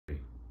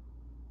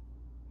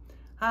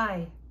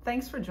Hi,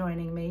 thanks for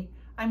joining me.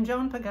 I'm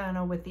Joan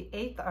Pagano with the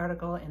 8th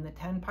article in the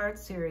 10-part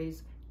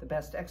series, The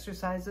Best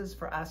Exercises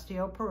for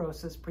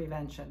Osteoporosis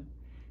Prevention.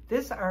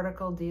 This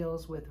article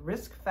deals with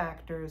risk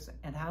factors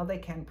and how they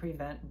can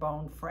prevent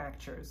bone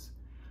fractures.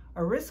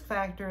 A risk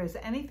factor is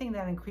anything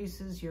that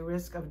increases your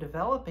risk of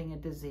developing a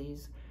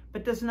disease,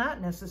 but does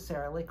not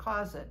necessarily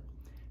cause it.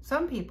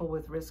 Some people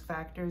with risk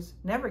factors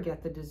never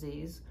get the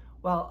disease,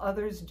 while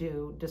others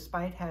do,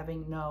 despite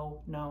having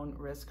no known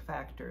risk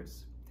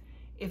factors.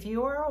 If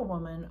you are a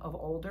woman of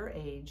older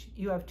age,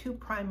 you have two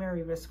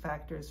primary risk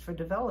factors for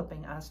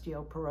developing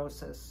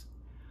osteoporosis.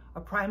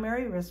 A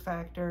primary risk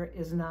factor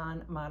is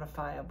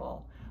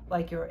non-modifiable,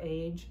 like your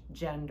age,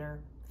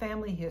 gender,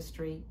 family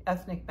history,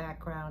 ethnic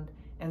background,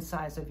 and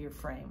size of your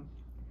frame.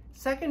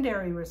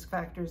 Secondary risk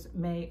factors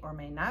may or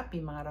may not be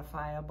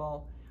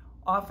modifiable,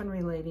 often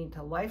relating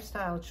to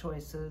lifestyle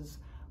choices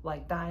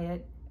like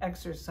diet,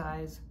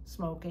 exercise,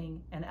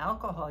 smoking, and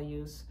alcohol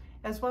use,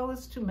 as well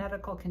as to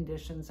medical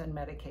conditions and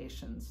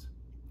medications.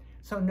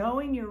 So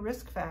knowing your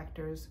risk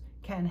factors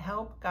can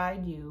help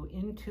guide you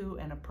into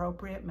an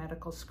appropriate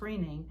medical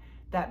screening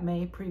that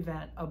may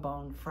prevent a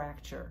bone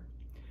fracture.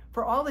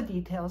 For all the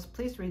details,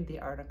 please read the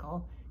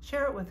article,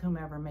 share it with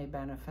whomever may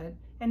benefit,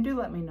 and do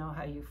let me know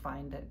how you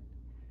find it.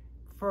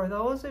 For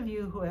those of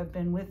you who have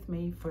been with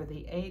me for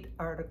the 8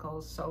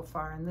 articles so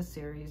far in the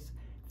series,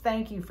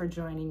 thank you for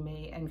joining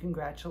me and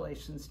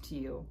congratulations to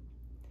you.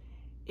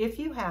 If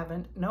you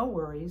haven't, no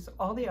worries.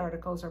 All the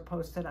articles are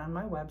posted on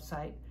my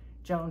website,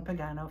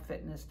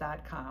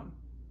 joanpaganofitness.com.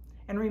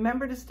 And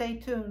remember to stay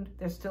tuned.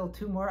 There's still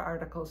 2 more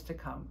articles to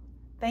come.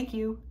 Thank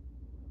you.